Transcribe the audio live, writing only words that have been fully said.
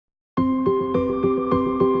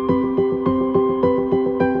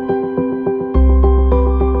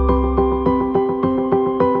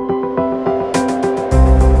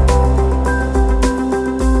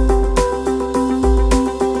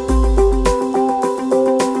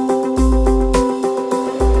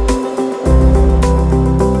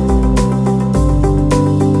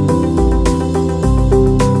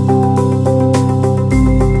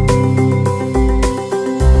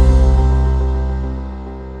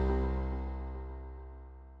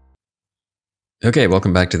Okay,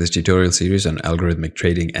 welcome back to this tutorial series on algorithmic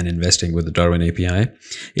trading and investing with the Darwin API.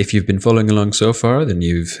 If you've been following along so far, then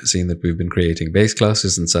you've seen that we've been creating base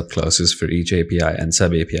classes and subclasses for each API and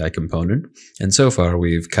sub-API component. And so far,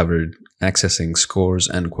 we've covered accessing scores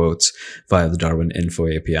and quotes via the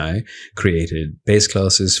DarwinInfoAPI, created base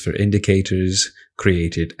classes for indicators,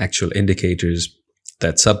 created actual indicators,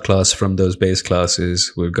 that subclass from those base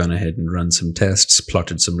classes. We've gone ahead and run some tests,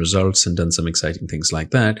 plotted some results, and done some exciting things like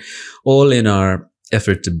that, all in our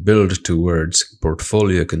effort to build towards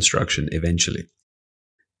portfolio construction eventually.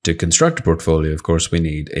 To construct a portfolio, of course, we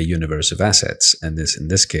need a universe of assets, and in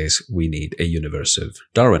this case, we need a universe of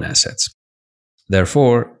Darwin assets.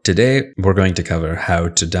 Therefore, today we're going to cover how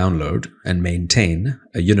to download and maintain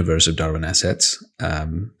a universe of Darwin assets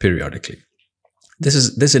periodically.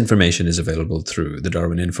 This information is available through the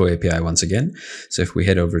DarwinInfoAPI once again. So if we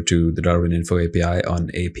head over to the DarwinInfoAPI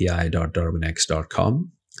on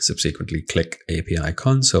api.darwinex.com, subsequently click API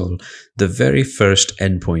console, the very first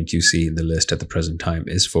endpoint you see in the list at the present time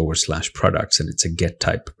is /products, and it's a get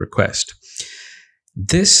type request.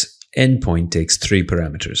 This endpoint takes three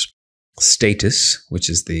parameters. Status, which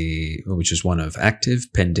is one of active,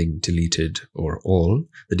 pending, deleted, or all,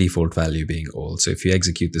 the default value being all. So if you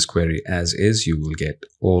execute this query as is, you will get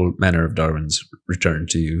all manner of Darwins returned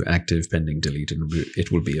to you, active, pending, deleted.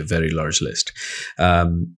 It will be a very large list.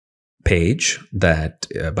 Page, that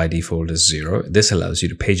by default is 0. This allows you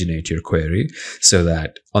to paginate your query so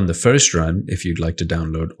that on the first run, if you'd like to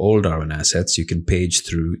download all Darwin assets, you can page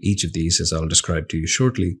through each of these, as I'll describe to you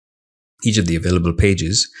shortly, each of the available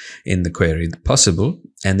pages in the query possible.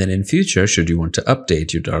 And then in future, should you want to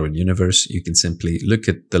update your Darwin universe, you can simply look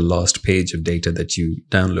at the last page of data that you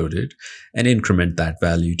downloaded and increment that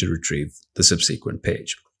value to retrieve the subsequent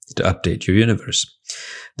page to update your universe.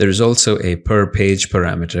 There is also a per page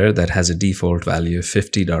parameter that has a default value of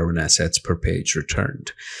 50 Darwin assets per page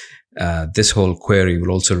returned. This whole query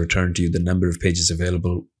will also return to you the number of pages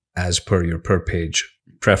available as per your per page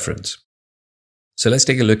preference. So let's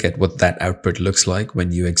take a look at what that output looks like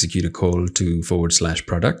when you execute a call to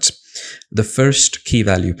 /products. The first key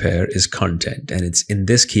value pair is content, and it's in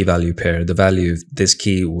this key value pair, the value of this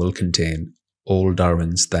key will contain all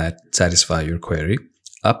Darwins that satisfy your query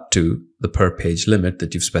up to the per page limit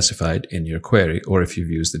that you've specified in your query, or if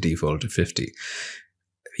you've used the default of 50.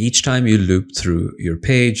 Each time you loop through your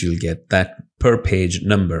page, you'll get that per page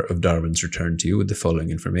number of Darwins returned to you with the following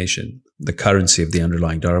information: the currency of the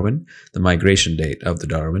underlying Darwin, the migration date of the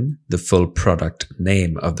Darwin, the full product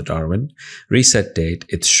name of the Darwin, reset date,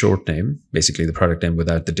 its short name, basically the product name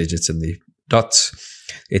without the digits and the dots,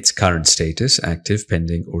 its current status, active,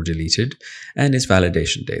 pending, or deleted, and its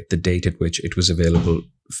validation date, the date at which it was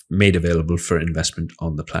made available for investment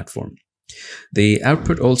on the platform. The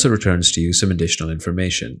output also returns to you some additional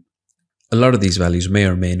information. A lot of these values may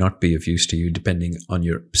or may not be of use to you depending on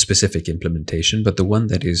your specific implementation, but the one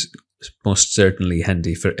that is most certainly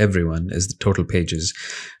handy for everyone is the total pages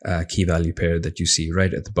key value pair that you see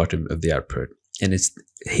right at the bottom of the output. And it's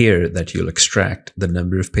here that you'll extract the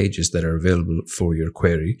number of pages that are available for your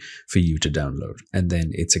query for you to download. And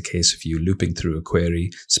then it's a case of you looping through a query,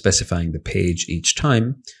 specifying the page each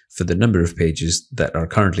time for the number of pages that are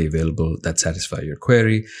currently available that satisfy your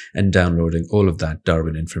query, and downloading all of that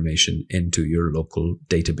Darwin information into your local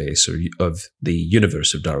database or of the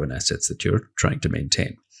universe of Darwin assets that you're trying to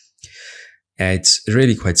maintain. It's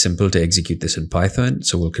really quite simple to execute this in Python,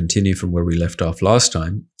 so we'll continue from where we left off last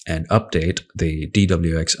time and update the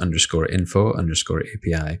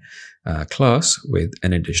dwx_info_API class with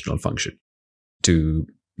an additional function to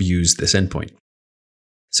use this endpoint.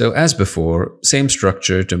 So as before, same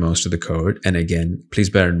structure to most of the code. And again, please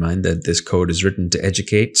bear in mind that this code is written to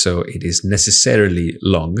educate, so it is necessarily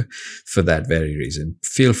long for that very reason.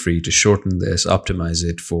 Feel free to shorten this, optimize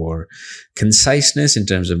it for conciseness in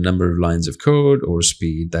terms of number of lines of code or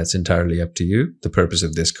speed. That's entirely up to you. The purpose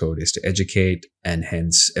of this code is to educate, and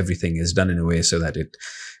hence everything is done in a way so that it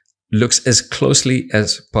looks as closely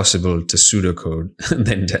as possible to pseudocode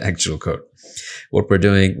than to actual code. What we're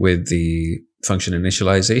doing with the function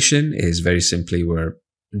initialization is very simply we're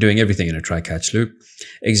doing everything in a try-catch loop,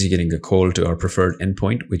 executing a call to our preferred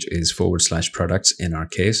endpoint, which is /products in our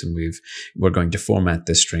case, and we're going to format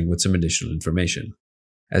this string with some additional information.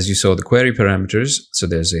 As you saw, the query parameters, so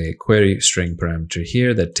there's a query string parameter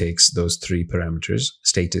here that takes those three parameters,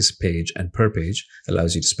 status, page, and per page,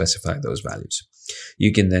 allows you to specify those values.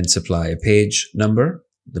 You can then supply a page number,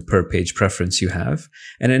 the per page preference you have,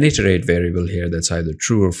 and an iterate variable here that's either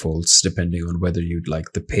true or false, depending on whether you'd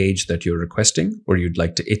like the page that you're requesting or you'd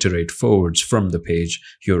like to iterate forwards from the page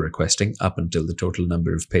you're requesting up until the total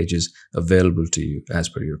number of pages available to you as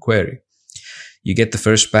per your query. You get the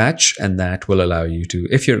first batch, and that will allow you to,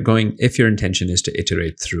 if your intention is to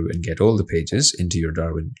iterate through and get all the pages into your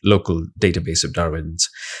Darwin local database of Darwins,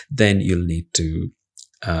 then you'll need to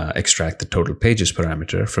extract the total pages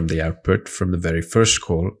parameter from the output from the very first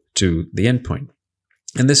call to the endpoint.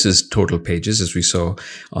 And this is total pages, as we saw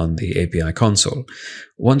on the API console.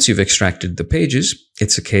 Once you've extracted the pages,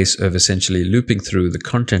 it's a case of essentially looping through the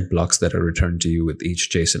content blocks that are returned to you with each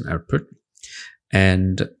JSON output.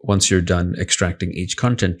 And once you're done extracting each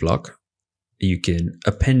content block, you can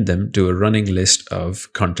append them to a running list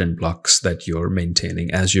of content blocks that you're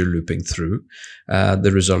maintaining as you're looping through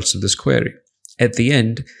the results of this query. At the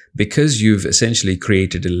end, because you've essentially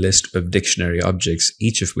created a list of dictionary objects,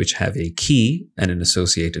 each of which have a key and an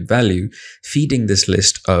associated value, feeding this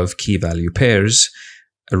list of key value pairs,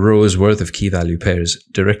 a row's worth of key value pairs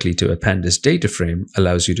directly to a Pandas DataFrame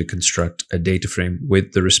allows you to construct a DataFrame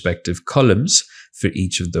with the respective columns for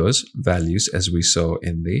each of those values, as we saw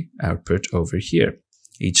in the output over here.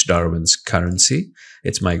 Each Darwin's currency,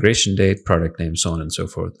 its migration date, product name, so on and so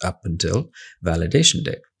forth, up until validation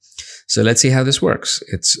date. So let's see how this works.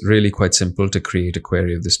 It's really quite simple to create a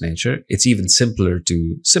query of this nature. It's even simpler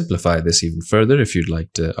to simplify this even further if you'd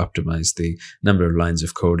like to optimize the number of lines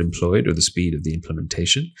of code employed or the speed of the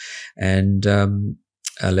implementation. And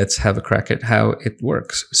let's have a crack at how it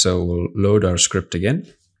works. So we'll load our script again,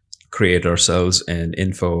 create ourselves an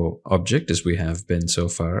info object, as we have been so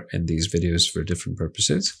far in these videos for different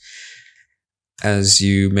purposes. As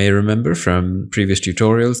you may remember from previous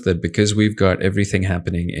tutorials, that because we've got everything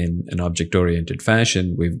happening in an object-oriented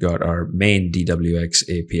fashion, we've got our main DWX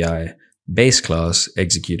API base class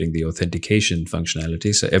executing the authentication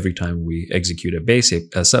functionality. So every time we execute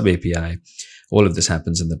a sub-API, all of this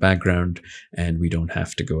happens in the background, and we don't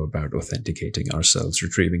have to go about authenticating ourselves,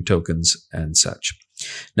 retrieving tokens and such.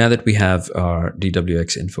 Now that we have our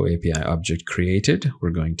DWInfoAPI object created, we're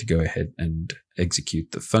going to go ahead and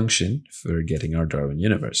execute the function for getting our Darwin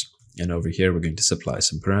universe. And over here, we're going to supply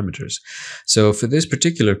some parameters. So for this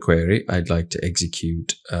particular query, I'd like to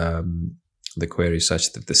execute the query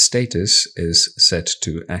such that the status is set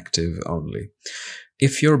to active only.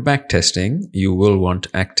 If you're backtesting, you will want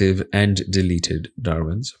active and deleted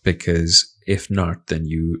Darwins, because if not, then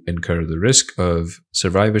you incur the risk of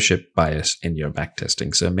survivorship bias in your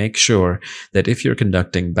backtesting. So make sure that if you're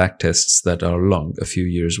conducting backtests that are long, a few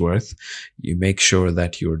years worth, you make sure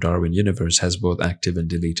that your Darwin universe has both active and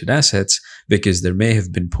deleted assets, because there may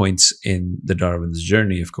have been points in the Darwin's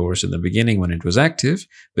journey, of course, in the beginning when it was active,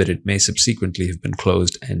 but it may subsequently have been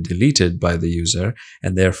closed and deleted by the user.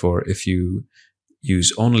 And therefore, if you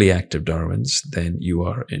use only active Darwins, then you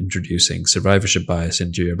are introducing survivorship bias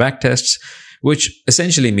into your backtests, which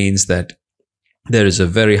essentially means that there is a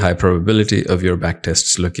very high probability of your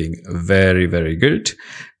backtests looking very, very good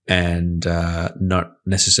and not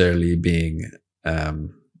necessarily being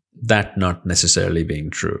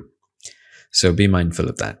true. So be mindful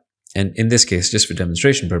of that. And in this case, just for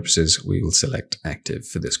demonstration purposes, we will select active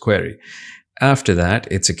for this query. After that,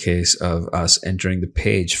 it's a case of us entering the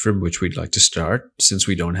page from which we'd like to start. Since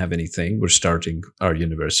we don't have anything, we're starting our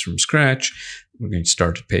universe from scratch. We're going to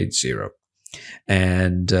start at page 0.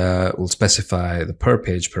 And we'll specify the per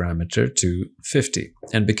page parameter to 50.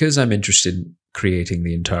 And because I'm interested in creating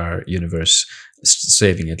the entire universe,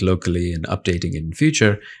 saving it locally and updating it in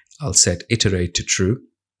future, I'll set iterate to true.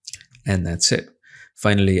 And that's it.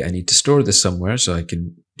 Finally, I need to store this somewhere so I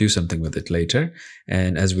can do something with it later.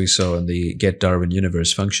 And as we saw in the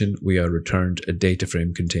getDarwinUniverse function, we are returned a data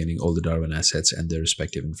frame containing all the Darwin assets and their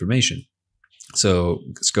respective information. So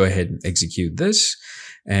let's go ahead and execute this.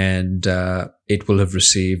 And it will have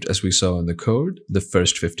received, as we saw in the code, the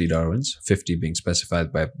first 50 Darwins, 50 being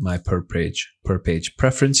specified by my per page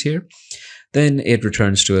preference here. Then it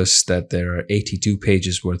returns to us that there are 82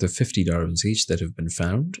 pages worth of 50 Darwins each that have been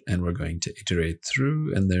found, and we're going to iterate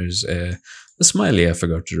through. And there's a smiley I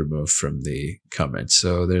forgot to remove from the comments,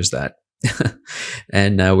 so there's that.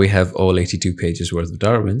 And now we have all 82 pages worth of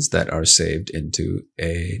Darwins that are saved into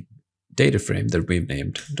a data frame that we've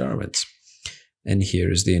named Darwins. And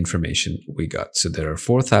here is the information we got. So there are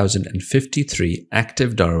 4,053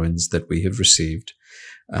 active Darwins that we have received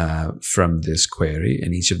from this query,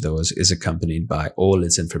 and each of those is accompanied by all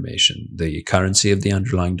its information: the currency of the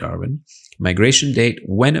underlying Darwin, migration date.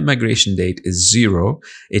 When a migration date is 0,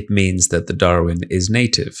 it means that the Darwin is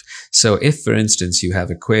native. So if, for instance, you have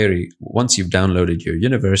a query, once you've downloaded your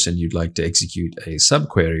universe and you'd like to execute a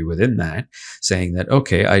subquery within that, saying that,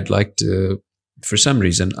 okay, I'd like to, for some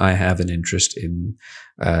reason, I have an interest in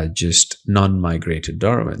just non-migrated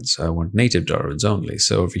Darwins. I want native Darwins only.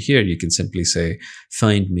 So over here, you can simply say,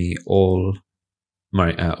 find me all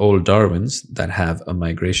all Darwins that have a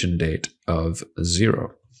migration date of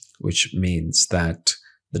 0, which means that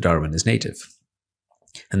the Darwin is native.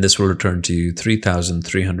 And this will return to you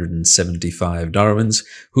 3,375 Darwins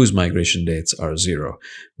whose migration dates are 0,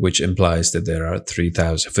 which implies that there are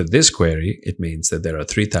 3,000. For this query, it means that there are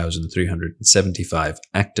 3,375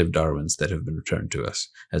 active Darwins that have been returned to us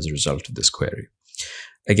as a result of this query.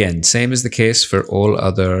 Again, same is the case for all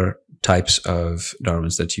other types of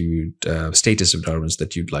Darwins that status of Darwins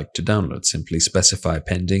that you'd like to download. Simply specify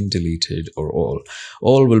pending, deleted, or all.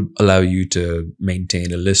 All will allow you to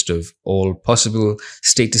maintain a list of all possible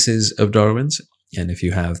statuses of Darwins. And if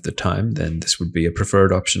you have the time, then this would be a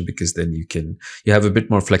preferred option, because then you have a bit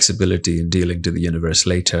more flexibility in dealing to the universe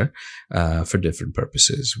later for different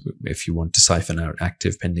purposes. If you want to siphon out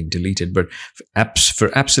active, pending, deleted, but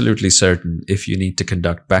for absolutely certain, if you need to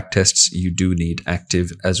conduct backtests, you do need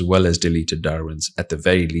active as well as deleted Darwins at the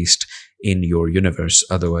very least in your universe.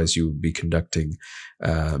 Otherwise, you would be conducting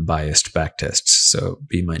biased backtests. So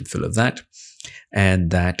be mindful of that.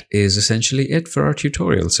 And that is essentially it for our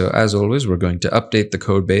tutorial. So as always, we're going to update the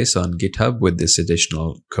code base on GitHub with this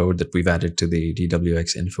additional code that we've added to the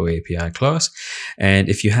DarwinInfoAPI class. And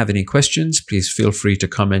if you have any questions, please feel free to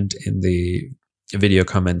comment in the video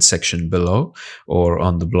comment section below or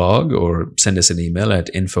on the blog, or send us an email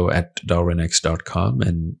at info@darwinex.com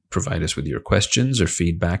and provide us with your questions or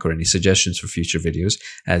feedback or any suggestions for future videos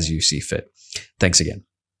as you see fit. Thanks again.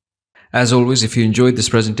 As always, if you enjoyed this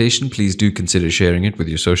presentation, please do consider sharing it with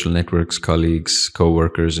your social networks, colleagues,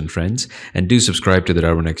 co-workers, and friends. And do subscribe to the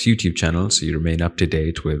Darwinex YouTube channel so you remain up to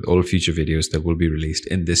date with all future videos that will be released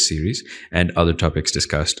in this series and other topics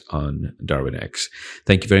discussed on Darwinex.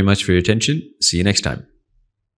 Thank you very much for your attention. See you next time.